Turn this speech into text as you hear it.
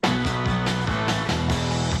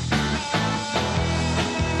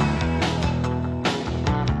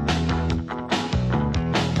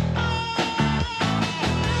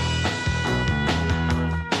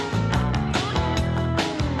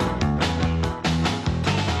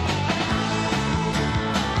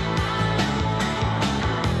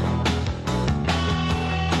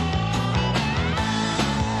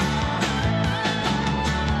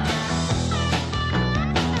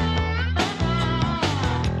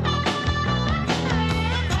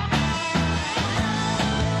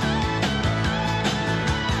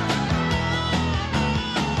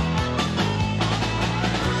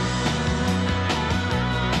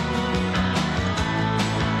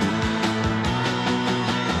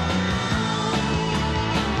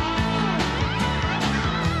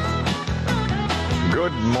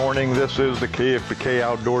morning. This is the KFBK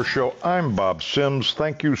Outdoor Show. I'm Bob Sims.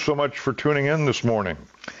 Thank you so much for tuning in this morning.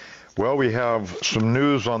 Well, we have some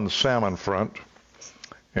news on the salmon front,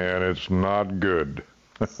 and it's not good.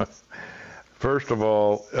 First of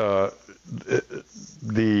all,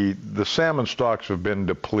 the salmon stocks have been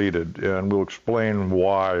depleted, and we'll explain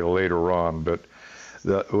why later on. But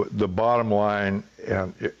the bottom line,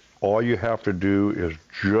 and all you have to do is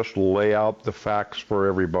just lay out the facts for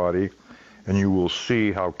everybody, and you will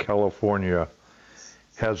see how California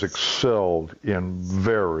has excelled in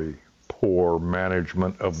very poor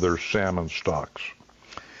management of their salmon stocks.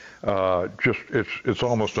 It's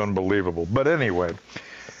almost unbelievable. But anyway,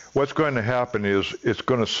 what's going to happen is it's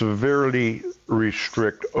going to severely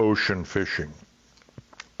restrict ocean fishing.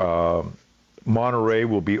 Monterey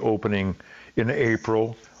will be opening in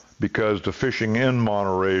April because the fishing in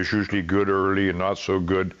Monterey is usually good early and not so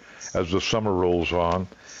good as the summer rolls on.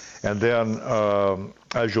 And then,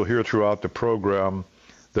 as you'll hear throughout the program,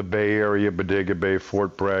 the Bay Area, Bodega Bay,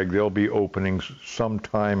 Fort Bragg, they'll be opening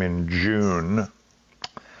sometime in June.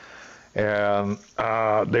 And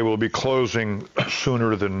they will be closing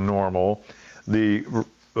sooner than normal. The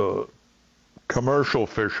commercial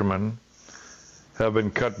fishermen have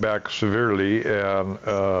been cut back severely, and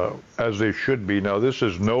as they should be. Now, this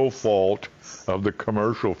is no fault of the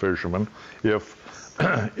commercial fishermen. If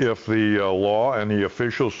the law and the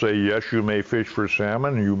officials say, yes, you may fish for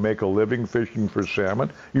salmon, and you make a living fishing for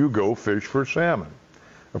salmon, you go fish for salmon.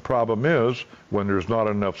 The problem is, when there's not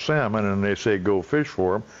enough salmon and they say go fish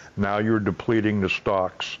for them, now you're depleting the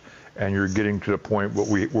stocks, and you're getting to the point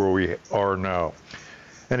where we are now.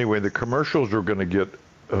 Anyway, the commercials are going to get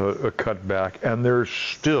a cutback, and there's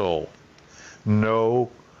still no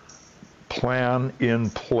plan in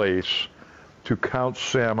place to count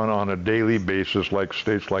salmon on a daily basis like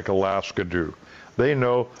states like Alaska do. They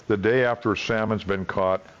know the day after salmon's been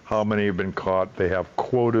caught, how many have been caught. They have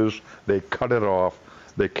quotas. They cut it off.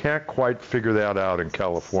 They can't quite figure that out in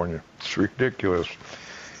California. It's ridiculous.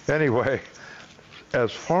 Anyway,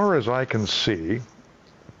 as far as I can see,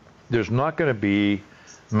 there's not going to be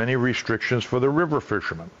many restrictions for the river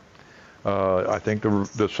fishermen. I think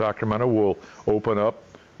the Sacramento will open up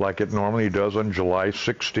like it normally does on July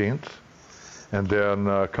 16th. And then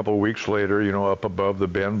a couple of weeks later, up above the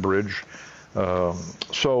Bend Bridge.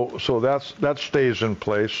 So that stays in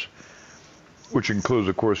place, which includes,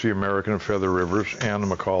 of course, the American and Feather Rivers and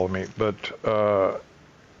the McCallum. But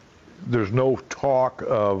there's no talk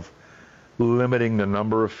of limiting the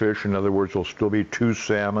number of fish. In other words, there'll still be 2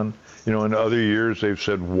 salmon. In other years, they've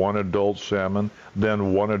said 1 adult salmon,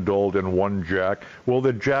 then 1 adult and 1 jack. Well,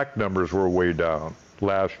 the jack numbers were way down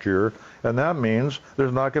last year, and that means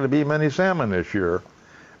there's not going to be many salmon this year.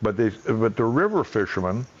 But the river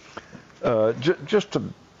fishermen, just to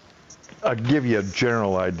give you a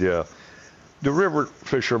general idea, the river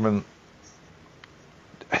fishermen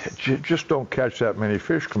just don't catch that many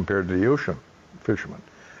fish compared to the ocean fishermen.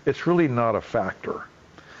 It's really not a factor.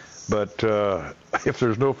 But if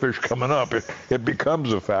there's no fish coming up, it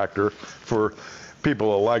becomes a factor for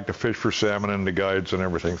people that like to fish for salmon and the guides and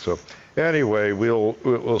everything. So anyway,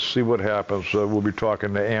 we'll see what happens. We'll be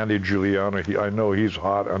talking to Andy Giuliano. I know he's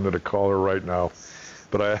hot under the collar right now,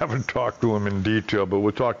 but I haven't talked to him in detail, but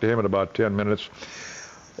we'll talk to him in about 10 minutes.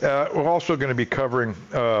 We're also going to be covering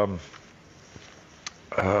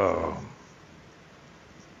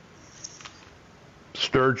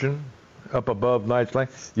sturgeon up above Knight's Lake.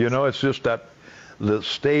 It's just that the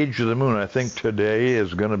stage of the moon, I think today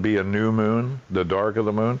is going to be a new moon, the dark of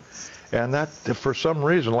the moon. And that, for some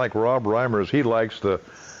reason, like Rob Reimers, he likes the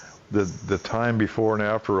time before and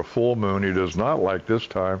after a full moon. He does not like this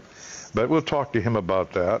time. But we'll talk to him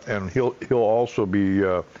about that. And he'll also be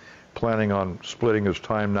planning on splitting his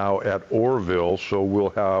time now at Orville, so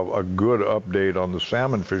we'll have a good update on the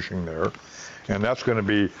salmon fishing there. And that's going to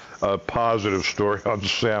be a positive story on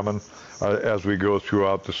salmon as we go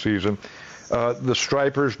throughout the season. The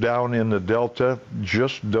stripers down in the Delta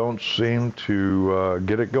just don't seem to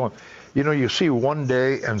get it going. You see one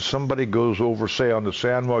day and somebody goes over, say, on the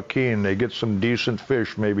San Joaquin, they get some decent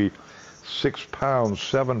fish, maybe 6 pounds,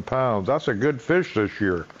 7 pounds. That's a good fish this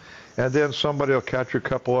year. And then somebody will catch a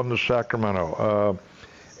couple on the Sacramento.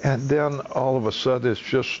 And then all of a sudden it's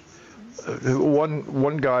just,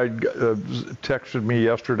 one guy texted me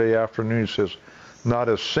yesterday afternoon. He says, not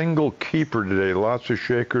a single keeper today. Lots of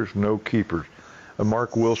shakers, no keepers.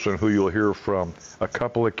 Mark Wilson, who you'll hear from, a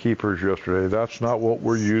couple of keepers yesterday. That's not what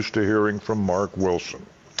we're used to hearing from Mark Wilson.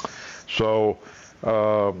 So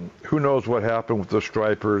who knows what happened with the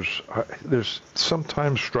stripers.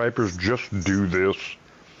 Sometimes stripers just do this.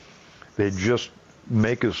 They just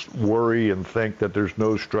make us worry and think that there's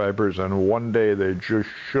no stripers, and one day they just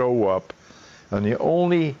show up. And the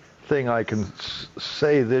only thing I can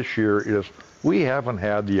say this year is we haven't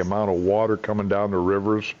had the amount of water coming down the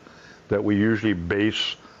rivers that we usually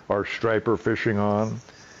base our striper fishing on.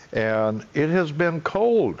 And it has been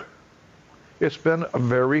cold. It's been a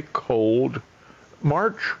very cold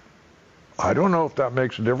March. I don't know if that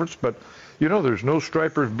makes a difference, but you know, there's no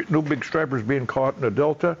stripers, no big stripers being caught in the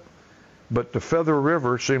Delta, but the Feather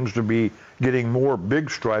River seems to be getting more big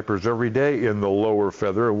stripers every day in the lower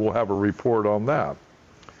Feather, and we'll have a report on that.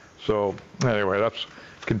 So anyway, that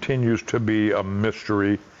continues to be a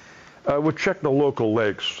mystery. We'll check the local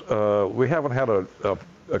lakes. We haven't had a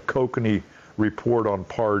kokanee report on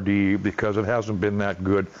Pardee because it hasn't been that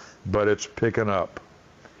good, but it's picking up.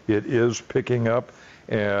 It is picking up,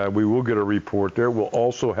 and we will get a report there. We'll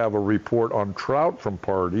also have a report on trout from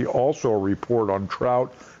Pardee, also a report on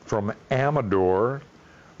trout from Amador,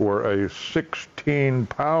 where a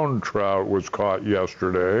 16-pound trout was caught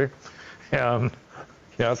yesterday. And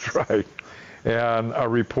that's right. And a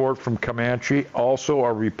report from Comanche, also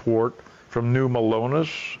a report from New Melones.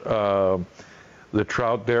 The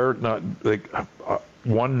trout there,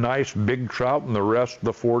 one nice big trout and the rest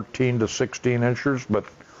the 14 to 16 inches, but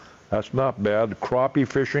that's not bad. Crappie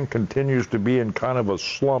fishing continues to be in kind of a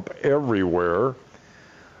slump everywhere,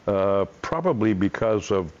 probably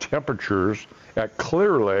because of temperatures. At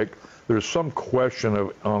Clear Lake, there's some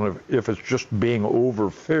question on if it's just being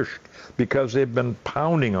overfished because they've been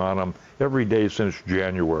pounding on them every day since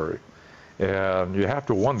January. And you have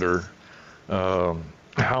to wonder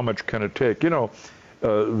how much can it take. You know,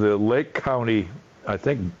 the Lake County, I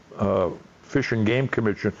think, Fish and Game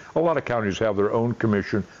Commission, a lot of counties have their own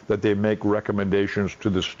commission that they make recommendations to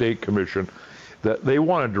the state commission that they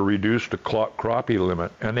wanted to reduce the crappie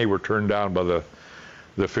limit, and they were turned down by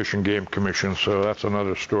the Fish and Game Commission, so that's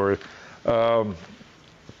another story.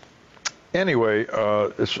 Anyway,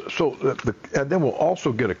 and then we'll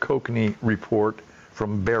also get a kokanee report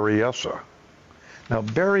from Berryessa. Now,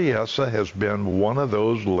 Berryessa has been one of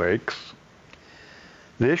those lakes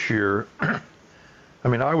this year. I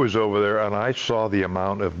mean, I was over there and I saw the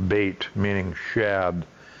amount of bait, meaning shad,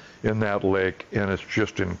 in that lake, and it's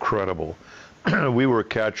just incredible. We were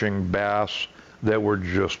catching bass that were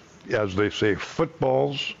just, as they say,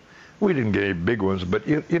 footballs. We didn't get any big ones, but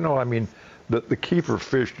you know, I mean, the keeper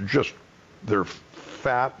fish, just, they're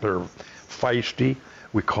fat, they're feisty.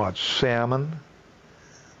 We caught salmon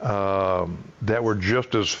that were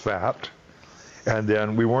just as fat. And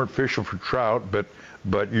then we weren't fishing for trout,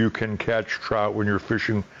 but you can catch trout when you're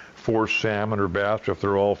fishing for salmon or bass if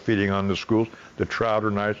they're all feeding on the schools. The trout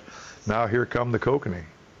are nice. Now here come the kokanee.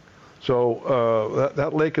 So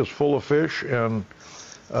that lake is full of fish, and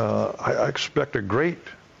I expect a great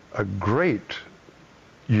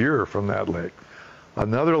year from that lake.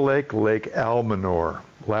 Another lake, Lake Almanor.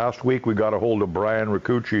 Last week we got a hold of Brian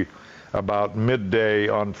Ricucci about midday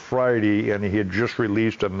on Friday, and he had just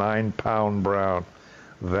released a 9-pound brown.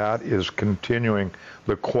 That is continuing.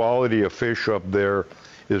 The quality of fish up there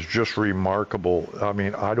is just remarkable. I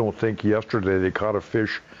mean, I don't think yesterday they caught a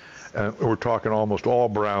fish, and we're talking almost all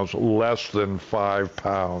browns, less than 5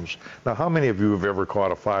 pounds. Now, how many of you have ever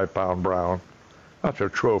caught a 5-pound brown? That's a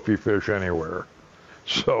trophy fish anywhere.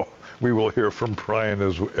 So we will hear from Brian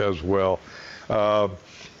as well.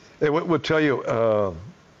 We'll tell you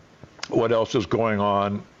what else is going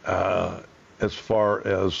on as far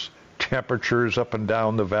as temperatures up and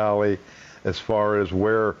down the valley, as far as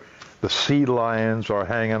where the sea lions are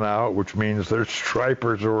hanging out, which means there's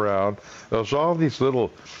stripers around. There's all these little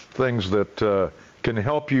things that can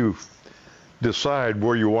help you decide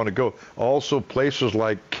where you want to go. Also, places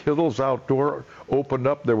like Kittle's Outdoor opened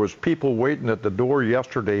up. There was people waiting at the door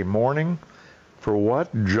yesterday morning for what?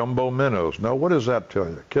 Jumbo minnows. Now, what does that tell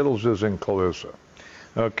you? Kittle's is in Colusa.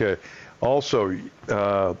 Okay. Also,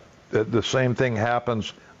 the same thing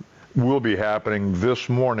will be happening this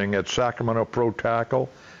morning at Sacramento Pro Tackle,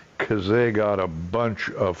 because they got a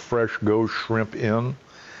bunch of fresh ghost shrimp in,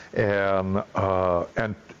 and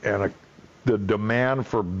the demand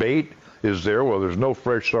for bait is there. Well, there's no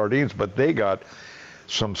fresh sardines, but they got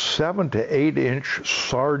some 7 to 8 inch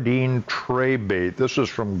sardine tray bait. This is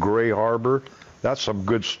from Gray Harbor. That's some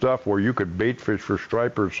good stuff where you could bait fish for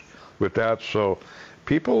stripers with that. So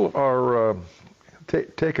people are,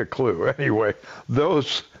 take a clue. Anyway,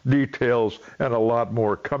 those details and a lot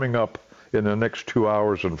more coming up in the next 2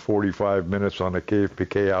 hours and 45 minutes on the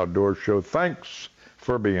KFPK Outdoor Show. Thanks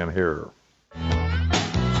for being here.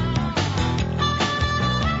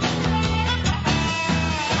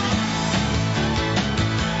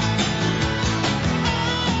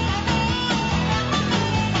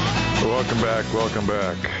 welcome back, welcome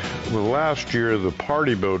back. Well, last year, the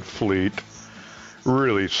party boat fleet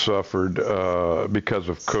really suffered because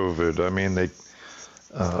of COVID. I mean,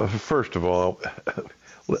 first of all,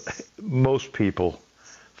 most people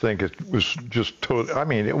think it was just total. I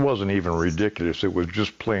mean, it wasn't even ridiculous. It was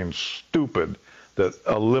just plain stupid that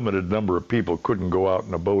a limited number of people couldn't go out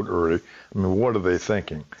in a boat early. I mean, what are they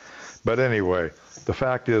thinking? But anyway, the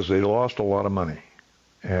fact is they lost a lot of money,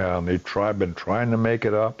 and they've been trying to make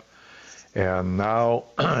it up, and now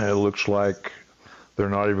it looks like they're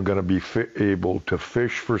not even going to be able to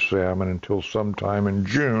fish for salmon until sometime in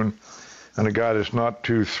June. And a guy that's not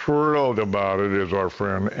too thrilled about it is our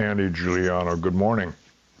friend Andy Giuliano. Good morning.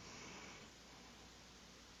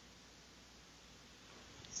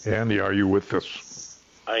 Andy, are you with us?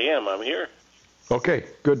 I am. I'm here. Okay,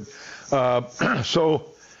 good. So,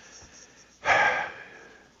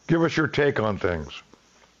 give us your take on things.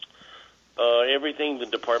 Everything the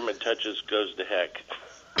department touches goes to heck.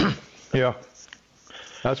 Yeah,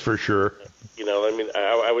 that's for sure. You know, I mean,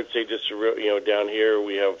 I would say just, down here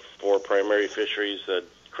we have 4 primary fisheries,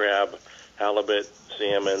 crab, halibut,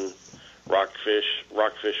 salmon, rockfish.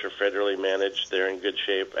 Rockfish are federally managed. They're in good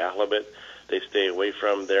shape. Halibut, they stay away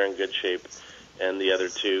from. They're in good shape. And the other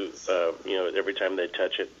 2, every time they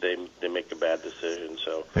touch it, they make a bad decision.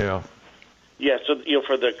 So yeah. So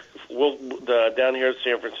for the down here in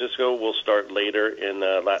San Francisco, we'll start later in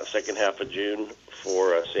the second half of June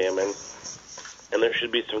for salmon, and there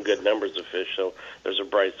should be some good numbers of fish. So there's a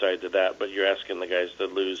bright side to that. But you're asking the guys to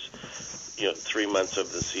lose 3 months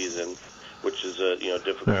of the season, which is a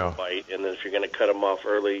difficult fight. And then if you're going to cut them off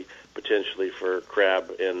early, potentially for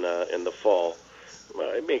crab in the fall.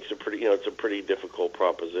 It makes a pretty, it's a pretty difficult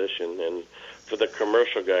proposition. And for the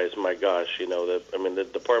commercial guys, my gosh, the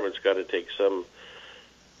department's got to take some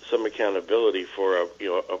accountability for a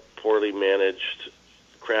poorly managed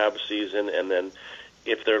crab season, and then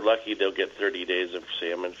if they're lucky, they'll get 30 days of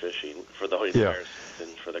salmon fishing for the whole entire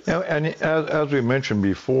season. For the and as we mentioned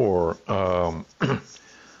before, the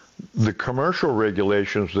commercial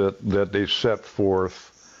regulations that they set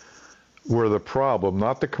forth were the problem,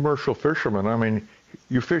 not the commercial fishermen. I mean,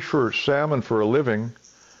 you fish for salmon for a living,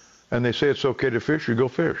 and they say it's okay to fish, you go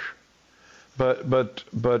fish. But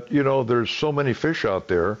there's so many fish out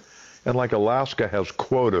there, and like Alaska has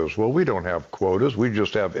quotas. Well, we don't have quotas. We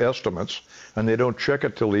just have estimates, and they don't check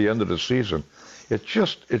it till the end of the season. It's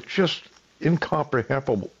just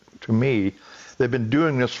incomprehensible to me. They've been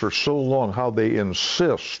doing this for so long, how they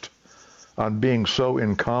insist on being so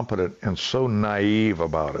incompetent and so naive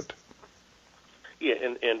about it. Yeah,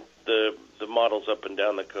 and the models up and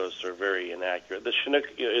down the coast are very inaccurate. The Chinook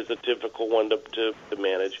is a difficult one to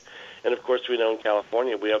manage, and of course we know in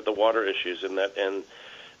California we have the water issues in that, and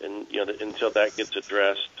until that gets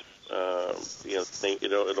addressed,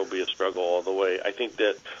 it'll be a struggle all the way. I think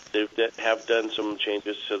that they have done some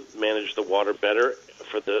changes to manage the water better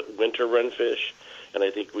for the winter run fish, and I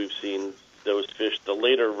think we've seen those fish, the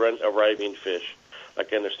later arriving fish.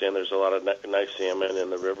 Like I understand there's a lot of nice salmon in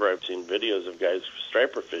the river. I've seen videos of guys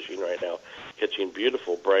striper fishing right now, catching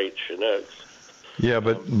beautiful, bright Chinooks. Yeah,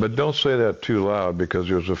 but don't say that too loud, because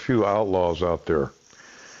there's a few outlaws out there.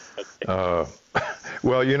 Okay.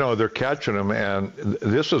 Well, they're catching them, and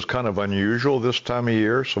this is kind of unusual this time of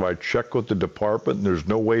year, so I checked with the department, and there's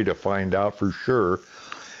no way to find out for sure.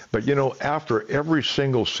 But, after every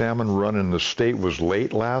single salmon run in the state was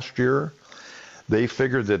late last year, they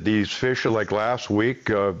figured that these fish, like last week,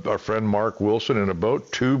 our friend Mark Wilson in a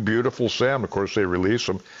boat, 2 beautiful salmon. Of course, they release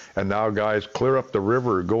them, and now guys clear up the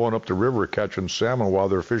river, going up the river, catching salmon while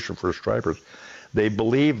they're fishing for stripers. They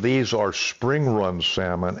believe these are spring run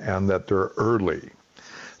salmon and that they're early.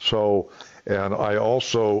 So, and I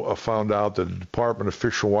also found out that the Department of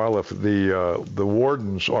Fish and Wildlife, the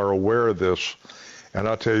wardens are aware of this, and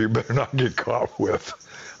I'll tell you, you better not get caught with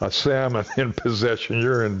a salmon in possession.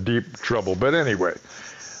 You're in deep trouble. But anyway,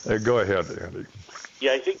 go ahead, Andy.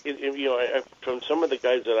 Yeah, I think from some of the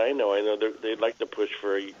guys that I know they'd like to push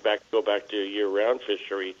for go back to a year-round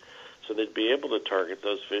fishery, so they'd be able to target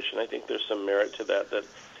those fish. And I think there's some merit to that. That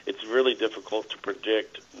it's really difficult to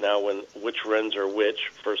predict now which runs are which,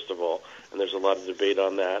 first of all, and there's a lot of debate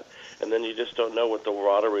on that. And then you just don't know what the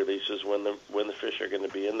water releases when the fish are going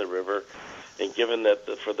to be in the river. And given that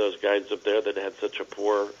for those guys up there that had such a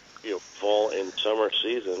poor fall and summer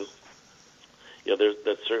season,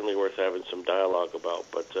 that's certainly worth having some dialogue about.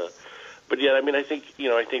 But yeah, I mean, I think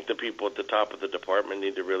the people at the top of the department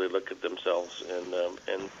need to really look at themselves and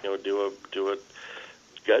do a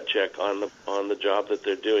gut check on the job that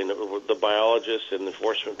they're doing. The biologists and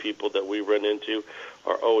enforcement people that we run into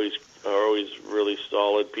are always really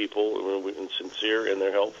solid people and sincere, and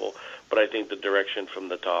they're helpful. but I think the direction from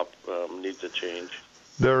the top needs a change.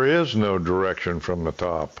 There is no direction from the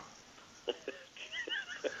top.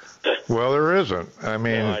 Well, there isn't. I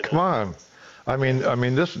mean, No, come on. I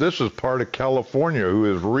mean, this is part of California who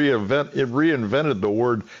has reinvented the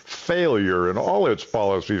word failure in all its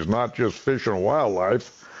policies, not just fish and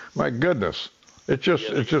wildlife. My goodness, it's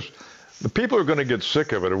just the people are going to get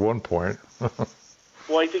sick of it at one point.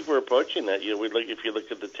 Well, I think we're approaching that. If you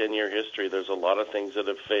look at the 10-year history, there's a lot of things that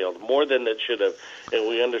have failed, more than that should have. And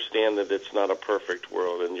we understand that it's not a perfect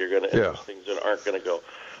world, and there's things that aren't going to go.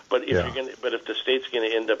 But if the state's going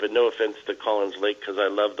to end up, and no offense to Collins Lake, because I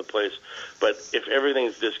love the place, but if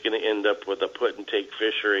everything's just going to end up with a put and take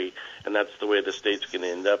fishery, and that's the way the state's going to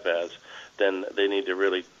end up as, then they need to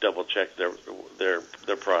really double check their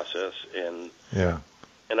process. And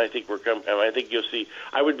I think I think you'll see.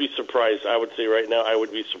 I would be surprised. I would say right now, I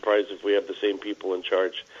would be surprised if we have the same people in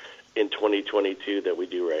charge in 2022 that we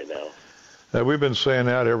do right now. We've been saying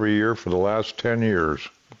that every year for the last 10 years.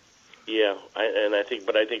 Yeah, I think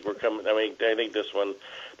we're coming. I mean, I think this one,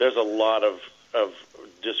 there's a lot of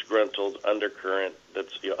disgruntled undercurrent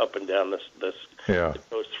that's up and down this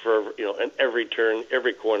coast for and every turn,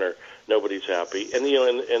 every corner, nobody's happy, and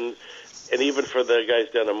and even for the guys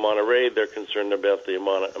down in Monterey, they're concerned about the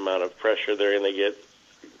amount of pressure they're going to get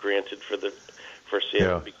granted for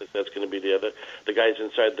salmon, because that's going to be the guys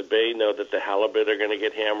inside the bay know that the halibut are going to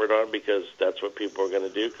get hammered on, because that's what people are going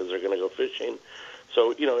to do, because they're going to go fishing.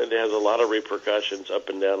 So, it has a lot of repercussions up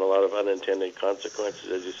and down, a lot of unintended consequences,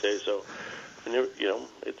 as you say. So,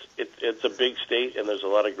 it's a big state, and there's a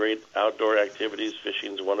lot of great outdoor activities.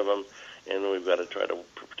 Fishing's one of them, and we've got to try to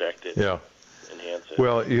protect it, enhance it.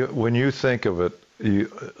 Well, when you think of it,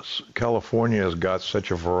 California has got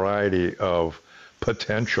such a variety of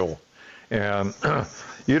potential, and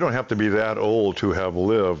you don't have to be that old to have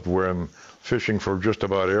lived when fishing for just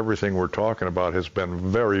about everything we're talking about has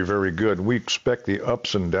been very, very good. We expect the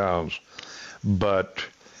ups and downs, but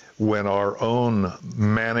when our own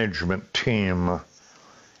management team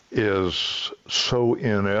is so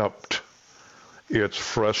inept, it's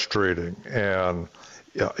frustrating. And,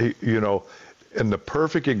 and the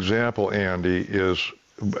perfect example, Andy, is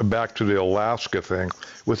back to the Alaska thing.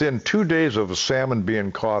 Within 2 days of a salmon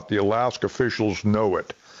being caught, the Alaska officials know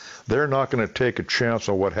it. They're not going to take a chance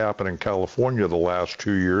on what happened in California the last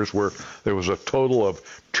 2 years, where there was a total of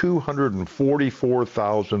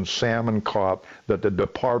 244,000 salmon caught that the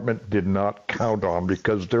department did not count on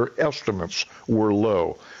because their estimates were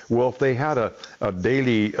low. Well, if they had a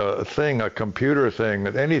daily thing, a computer thing,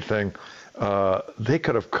 anything, they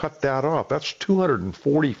could have cut that off. That's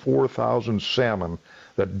 244,000 salmon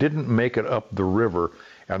that didn't make it up the river.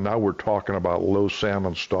 And now we're talking about low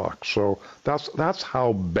salmon stocks. So that's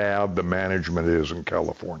how bad the management is in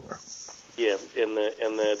California. Yeah, and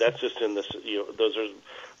that's just in those are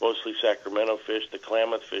mostly Sacramento fish. The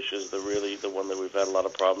Klamath fish is the one that we've had a lot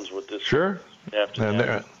of problems with this. Sure. And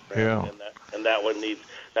that one needs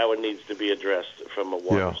to be addressed from a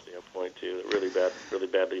water standpoint too. Really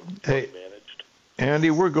badly managed.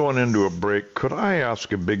 Andy, we're going into a break. Could I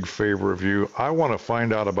ask a big favor of you? I want to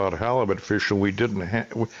find out about halibut fishing. We didn't.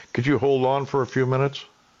 Could you hold on for a few minutes?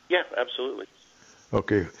 Yeah, absolutely.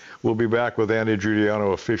 Okay. We'll be back with Andy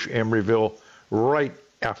Giuliano of Fish Emeryville right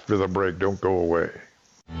after the break. Don't go away.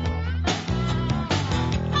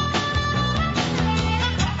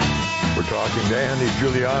 We're talking to Andy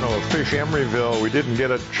Giuliano of Fish Emeryville. We didn't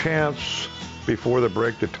get a chance before the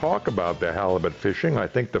break to talk about the halibut fishing. I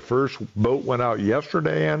think the first boat went out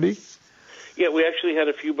yesterday, Andy? Yeah, we actually had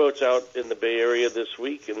a few boats out in the Bay Area this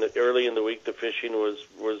week, and early in the week the fishing was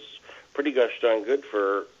pretty gosh darn good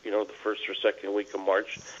for the first or second week of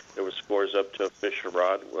March. There was scores up to a fish a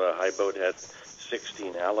rod. High boat had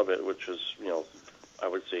 16 halibut, which was I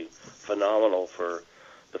would say phenomenal for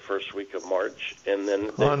the first week of March. And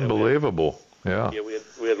then unbelievable. Yeah,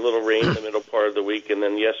 we had a little rain in the middle part of the week, and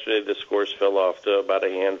then yesterday the scores fell off to about a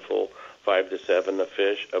handful, 5 to 7 a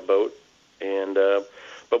boat, and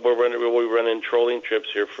but we're running trolling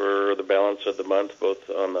trips here for the balance of the month, both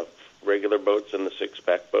on the regular boats and the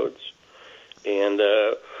 6-pack boats, and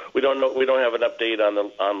we don't have an update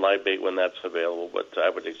on live bait when that's available, but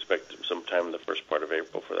I would expect sometime in the first part of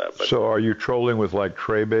April for that. But, so are you trolling with like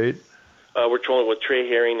tray bait? We're trolling with tray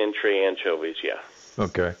herring and tray anchovies, yeah.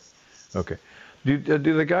 Okay. Do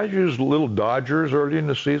the guys use little Dodgers early in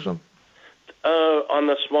the season? On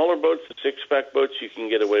the smaller boats, the 6-pack boats, you can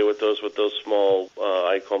get away with those small,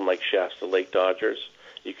 I call them like Shasta Lake Dodgers.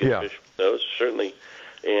 You can fish with those, certainly.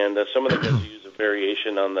 And some of the guys use a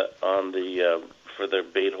variation on the for their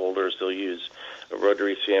bait holders. They'll use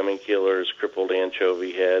rotary salmon killers, crippled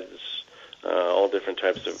anchovy heads, all different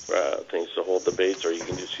types of things to hold the baits, or you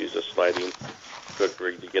can just use a sliding hook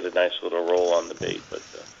rig to get a nice little roll on the bait. But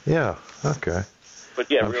yeah, okay. But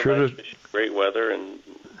yeah, I'm real sure nice fishing, great weather, and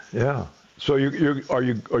yeah. So are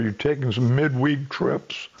you taking some midweek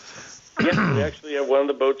trips? yeah, we actually have one of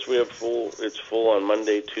the boats. We have full. It's full on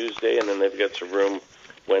Monday, Tuesday, and then they've got some room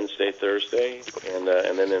Wednesday, Thursday, and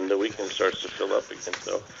then in the weekend starts to fill up again.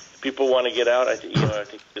 So people want to get out. I think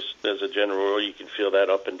just as a general rule, you can feel that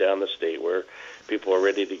up and down the state where people are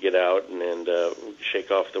ready to get out and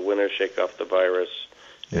shake off the winter, shake off the virus,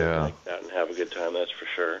 like that, and have a good time. That's for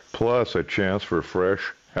sure. Plus a chance for fresh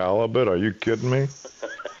halibut. Are you kidding me?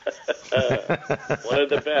 One of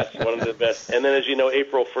the best. And then, as you know,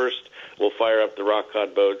 April 1st, we'll fire up the rock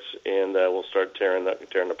cod boats, and we'll start tearing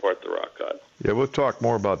apart the rock cod. Yeah, we'll talk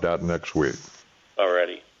more about that next week.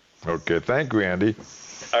 Alrighty. Okay, thank you, Andy.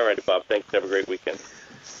 Alrighty, Bob. Thanks. Have a great weekend.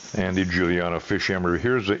 Andy Giuliano, Fish Hammer.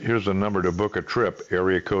 Here's a number to book a trip.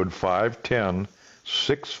 Area code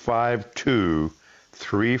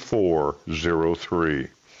 510-652-3403.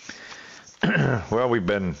 Well, we've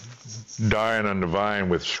been dying on the vine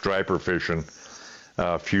with striper fishing,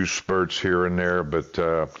 a few spurts here and there,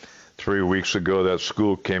 but 3 weeks ago that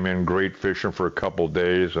school came in great fishing for a couple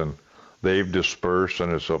days, and they've dispersed,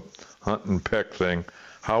 and it's a hunt and peck thing.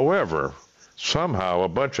 However, somehow a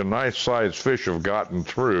bunch of nice-sized fish have gotten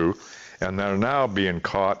through, and they're now being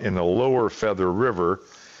caught in the lower Feather River,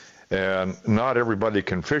 and not everybody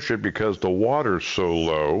can fish it because the water's so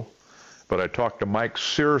low. But I talked to Mike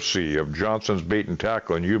Searcy of Johnson's Bait and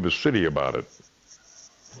Tackle in Yuba City about it.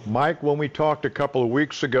 Mike, when we talked a couple of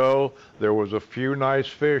weeks ago, there was a few nice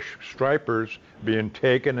fish, stripers, being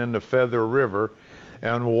taken in the Feather River,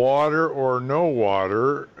 and water or no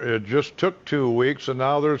water, it just took 2 weeks, and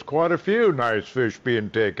now there's quite a few nice fish being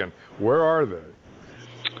taken. Where are they?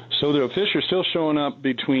 So the fish are still showing up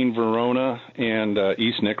between Verona and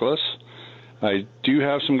East Nicholas. I do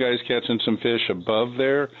have some guys catching some fish above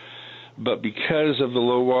there, but because of the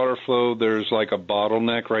low water flow, there's like a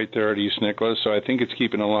bottleneck right there at East Nicholas, so I think it's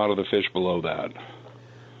keeping a lot of the fish below that.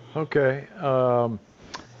 Okay.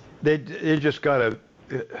 They just got to,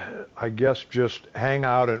 I guess, just hang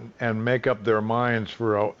out and make up their minds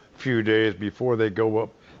for a few days before they go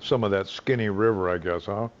up some of that skinny river, I guess,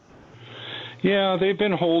 huh? Yeah, they've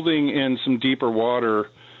been holding in some deeper water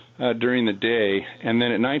during the day, and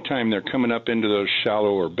then at nighttime they're coming up into those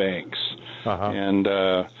shallower banks. And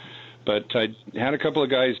but I had a couple of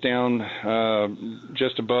guys down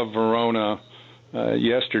just above Verona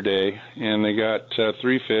yesterday, and they got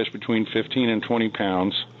 3 fish between 15 and 20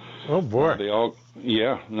 pounds. Oh boy!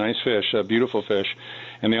 Nice fish, beautiful fish,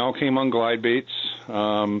 and they all came on glide baits,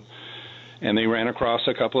 and they ran across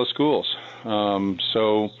a couple of schools.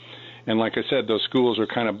 And like I said, those schools are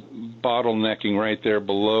kind of bottlenecking right there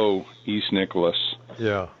below East Nicholas.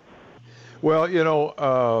 Yeah. Well, you know,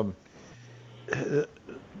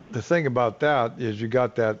 the thing about that is you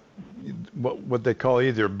got that, what they call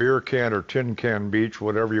either beer can or tin can beach,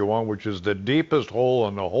 whatever you want, which is the deepest hole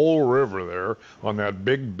in the whole river there on that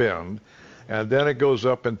big bend. And then it goes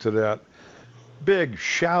up into that big,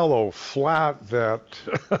 shallow flat that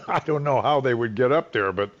I don't know how they would get up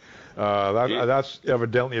there, but that's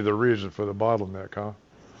evidently the reason for the bottleneck, huh?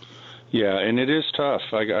 Yeah, and it is tough.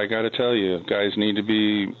 I got to tell you, guys need to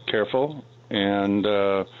be careful and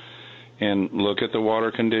look at the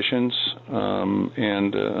water conditions.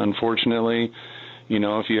 Unfortunately, you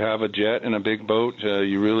know, if you have a jet and a big boat,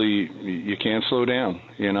 you can't slow down.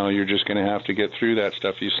 You know, you're just going to have to get through that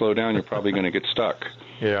stuff. If you slow down, you're probably going to get stuck.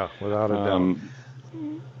 Yeah, without a doubt.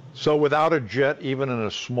 So without a jet, even in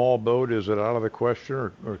a small boat, is it out of the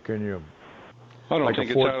question, or can you? I don't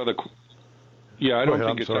think it's out of the. Yeah, I don't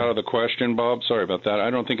think it's out of the question, Bob. Sorry about that. I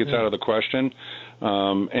don't think it's out of the question.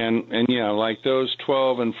 And yeah, like those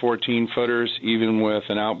 12 and 14 footers, even with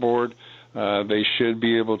an outboard, they should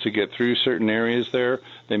be able to get through certain areas there.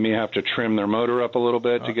 They may have to trim their motor up a little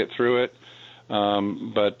bit to get through it.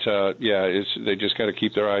 They just got to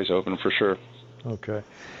keep their eyes open for sure. Okay.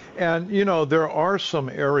 And, you know, there are some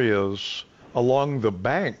areas along the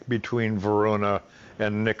bank between Verona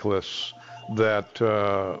and Nicholas that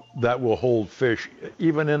will hold fish,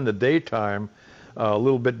 even in the daytime, a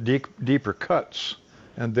little bit deeper cuts.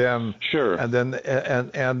 And then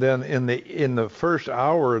and then in the first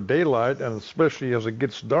hour of daylight, and especially as it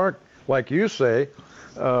gets dark, like you say,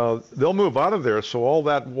 they'll move out of there. So all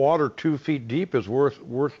that water 2 feet deep is worth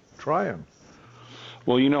trying.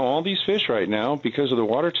 Well, you know, all these fish right now, because of the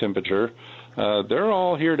water temperature, they're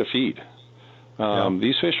all here to feed.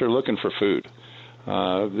 These fish are looking for food.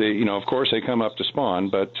 Of course, they come up to spawn,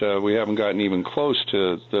 but we haven't gotten even close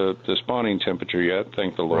to the spawning temperature yet,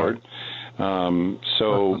 thank the Lord. But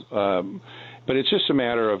it's just a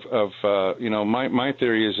matter of my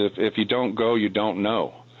theory is if you don't go, you don't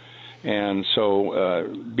know. And so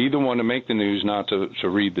be the one to make the news, not to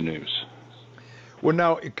read the news. Well,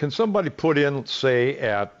 now, can somebody put in, say,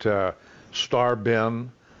 at Star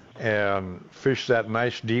Bend and fish that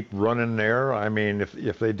nice deep run in there? I mean,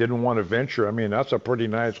 if they didn't want to venture, I mean, that's a pretty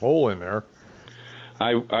nice hole in there.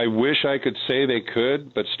 I wish I could say they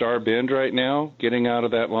could, but Star Bend right now, getting out of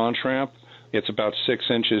that launch ramp, it's about 6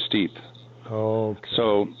 inches deep. Okay.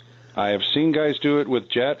 So I have seen guys do it with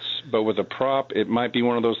jets, but with a prop, it might be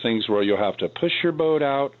one of those things where you'll have to push your boat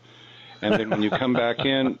out, and then when you come back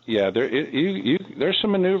in, there's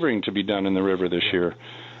some maneuvering to be done in the river this year.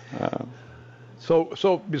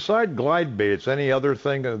 So beside glide baits, any other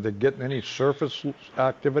thing that get any surface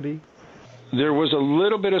activity? There was a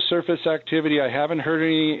little bit of surface activity. I haven't heard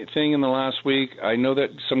anything in the last week. I know that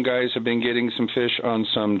some guys have been getting some fish on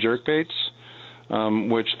some jerkbaits,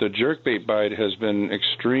 which the jerkbait bite has been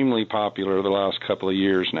extremely popular the last couple of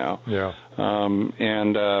years now. Yeah.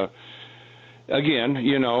 Again,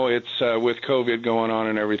 it's with COVID going on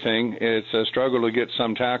and everything, it's a struggle to get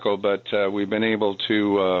some tackle, but we've been able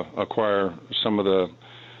to acquire some of the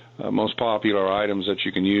most popular items that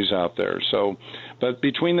you can use out there. So, but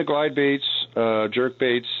between the glide baits, jerk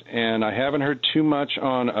baits, and I haven't heard too much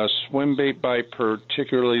on a swim bait bite,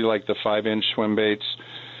 particularly like the 5-inch swim baits.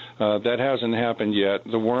 That hasn't happened yet.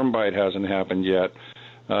 The worm bite hasn't happened yet.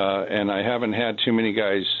 And I haven't had too many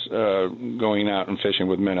guys going out and fishing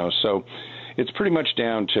with minnows. So it's pretty much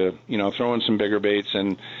down to, throwing some bigger baits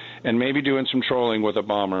and maybe doing some trolling with a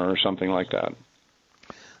bomber or something like that.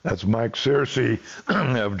 That's Mike Searcy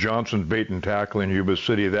of Johnson's Bait and Tackle in Yuba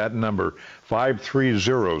City. That number,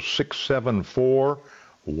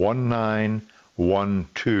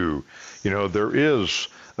 530-674-1912. There is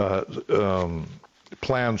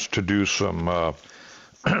plans to do some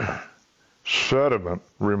sediment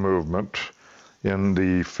removement in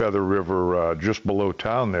the Feather River just below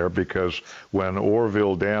town there, because when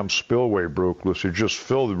Orville Dam spillway broke loose, it just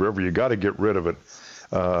filled the river. You got to get rid of it.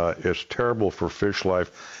 It's terrible for fish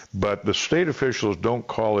life. But the state officials don't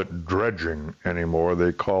call it dredging anymore.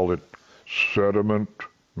 They call it sediment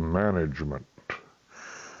management.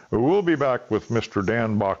 We'll be back with Mr.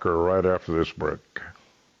 Dan Bacher right after this break.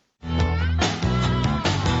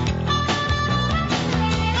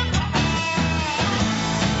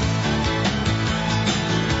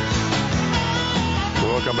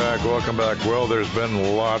 Welcome back. Well, there's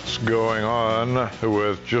been lots going on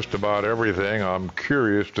with just about everything. I'm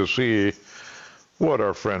curious to see what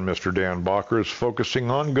our friend Mr. Dan Bacher is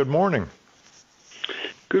focusing on. Good morning.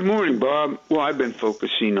 Good morning, Bob. Well, I've been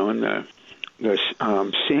focusing on the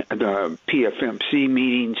PFMC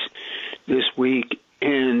meetings this week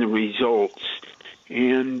and the results.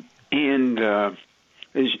 And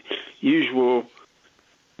as usual,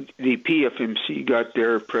 the PFMC got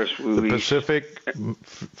their press release. The Pacific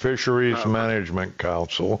Fisheries Management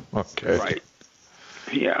Council. Okay. Right.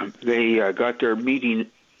 Yeah, they got their meeting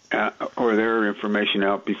or their information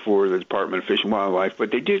out before the Department of Fish and Wildlife, but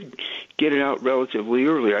they did get it out relatively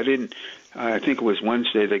early. I think it was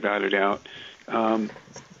Wednesday they got it out,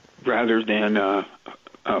 rather than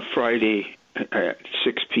Friday at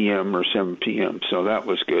 6 p.m. or 7 p.m., so that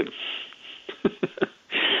was good.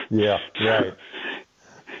 Yeah, right.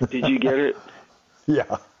 Did you get it?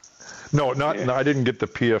 Yeah. No, I didn't get the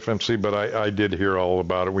PFMC, but I did hear all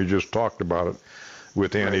about it. We just talked about it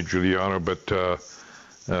with Annie Giuliano, but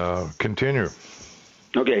continue.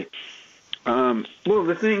 Okay. Well,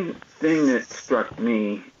 the thing that struck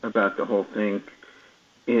me about the whole thing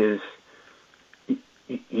is,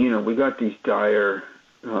 we got these dire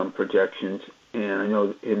projections, and I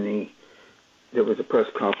know there was a press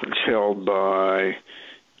conference held by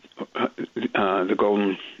the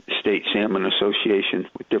Golden State Salmon Association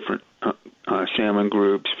with different salmon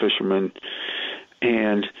groups, fishermen,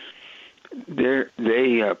 and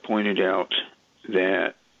they pointed out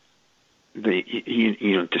that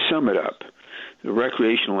to sum it up, the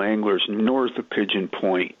recreational anglers north of Pigeon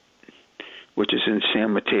Point, which is in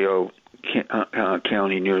San Mateo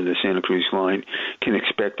County near the Santa Cruz line, can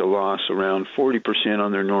expect a loss around 40%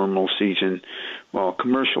 on their normal season, while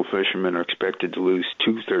commercial fishermen are expected to lose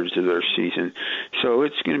 2/3 of their season. So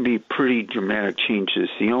it's going to be pretty dramatic changes.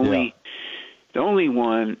 The only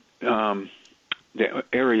one, the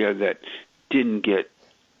area that didn't get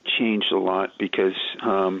changed a lot because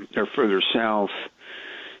they're further south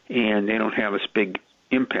and they don't have as big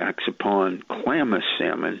impacts upon clammus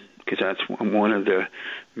salmon, because that's one of the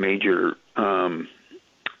major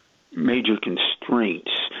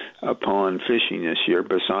constraints upon fishing this year,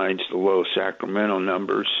 besides the low Sacramento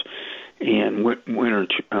numbers. and winter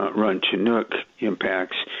run Chinook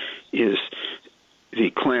impacts is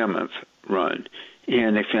the Klamath run.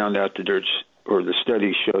 And they found out that the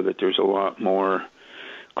studies show that there's a lot more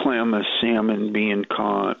Klamath salmon being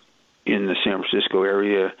caught in the San Francisco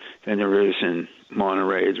area than there is in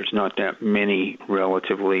Monterey. There's not that many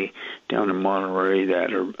relatively down in Monterey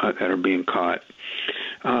that are being caught.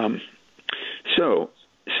 So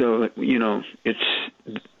it's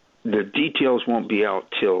the details won't be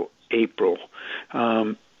out till April.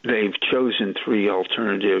 They've chosen 3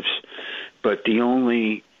 alternatives, but the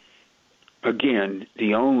only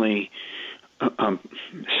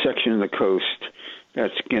section of the coast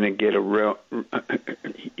that's going to get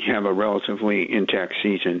have a relatively intact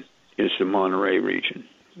season is the Monterey region,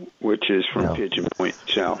 which is from Pigeon Point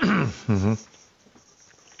south. Mm-hmm.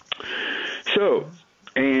 So,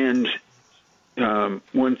 and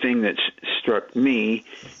one thing that's struck me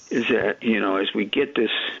is that, as we get this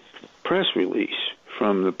press release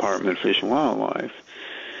from the Department of Fish and Wildlife,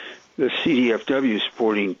 the CDFW is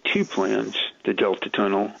supporting 2 plans, the Delta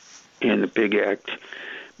Tunnel and the Big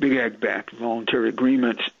Ag-backed voluntary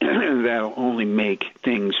agreements that'll only make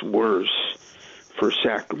things worse for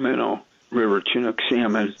Sacramento River Chinook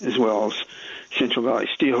salmon, as well as Central Valley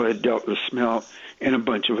steelhead, Delta smelt, and a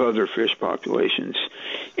bunch of other fish populations.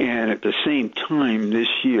 And at the same time this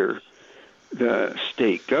year, the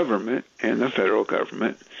state government and the federal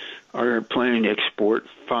government are planning to export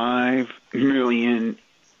 5 million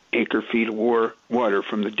acre-feet of water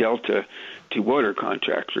from the Delta to water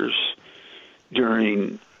contractors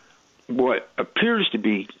during what appears to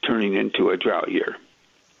be turning into a drought year.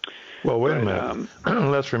 Well, wait a minute.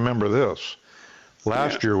 Let's remember this.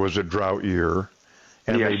 Last year was a drought year,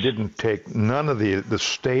 and they didn't take, none of the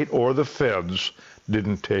state or the feds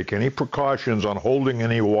didn't take any precautions on holding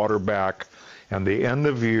any water back, and the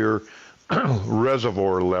end-of-year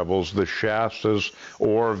reservoir levels, the Shastas,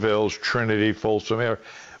 Orvilles, Trinity, Folsom,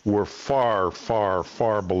 were far, far,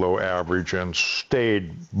 far below average and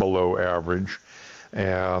stayed below average.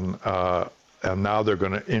 And now they're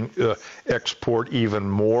going to export even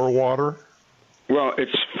more water? Well,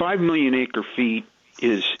 it's 5 million acre-feet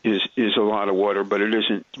is a lot of water, but it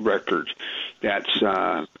isn't record. That's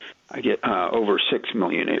over 6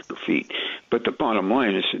 million acre-feet. But the bottom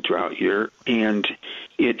line is a drought year, and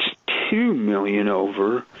it's 2 million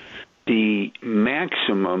over the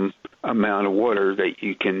maximum amount of water that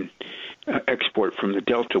you can export from the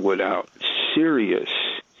Delta without serious,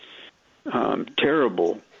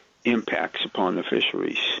 terrible impacts upon the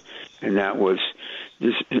fisheries. And that was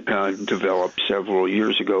developed several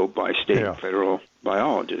years ago by state and federal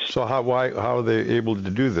biologists. So how are they able to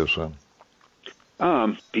do this then?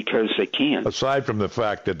 Because they can. Aside from the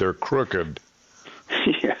fact that they're crooked.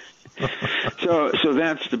 Yeah. So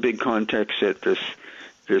that's the big context that this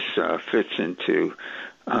fits into.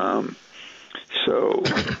 So,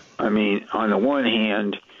 I mean, on the one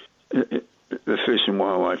hand, the Fish and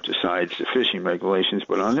Wildlife decides the fishing regulations,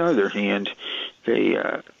 but on the other hand, they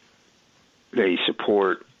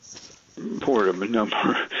support a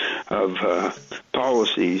number of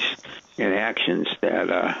policies and actions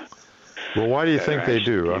that. Well, why do you think they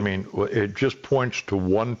do? I mean, it just points to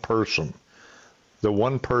one person, the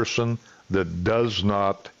one person that does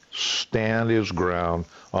not stand his ground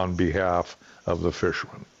on behalf of the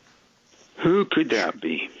fishermen. Who could that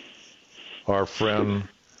be? Our friend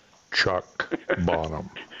Chuck Bonham.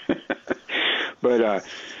 But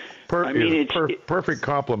perfect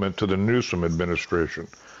compliment to the Newsom administration.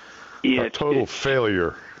 A total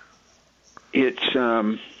failure. It's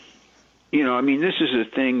this is a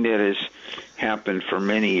thing that has happened for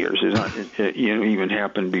many years. It's not, even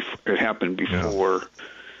happened before. It happened before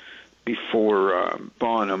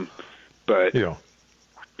Bonham, but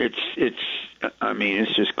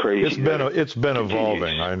it's just crazy. It's been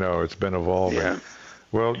evolving. I know it's been evolving. Yeah.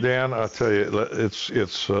 Well, Dan, I'll tell you, it's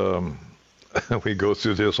we go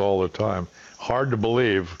through this all the time. Hard to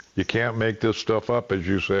believe. You can't make this stuff up, as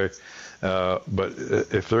you say. But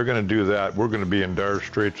if they're going to do that, we're going to be in dire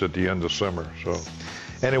straits at the end of summer. So,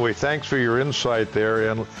 anyway, thanks for your insight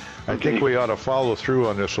there, and I think we ought to follow through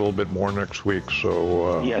on this a little bit more next week.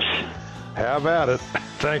 So, yes, have at it.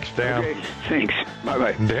 Thanks, Dan. Okay, thanks.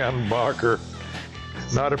 Bye-bye. Dan Bacher.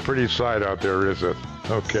 Not a pretty sight out there, is it?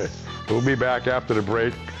 Okay. We'll be back after the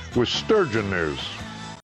break with sturgeon news.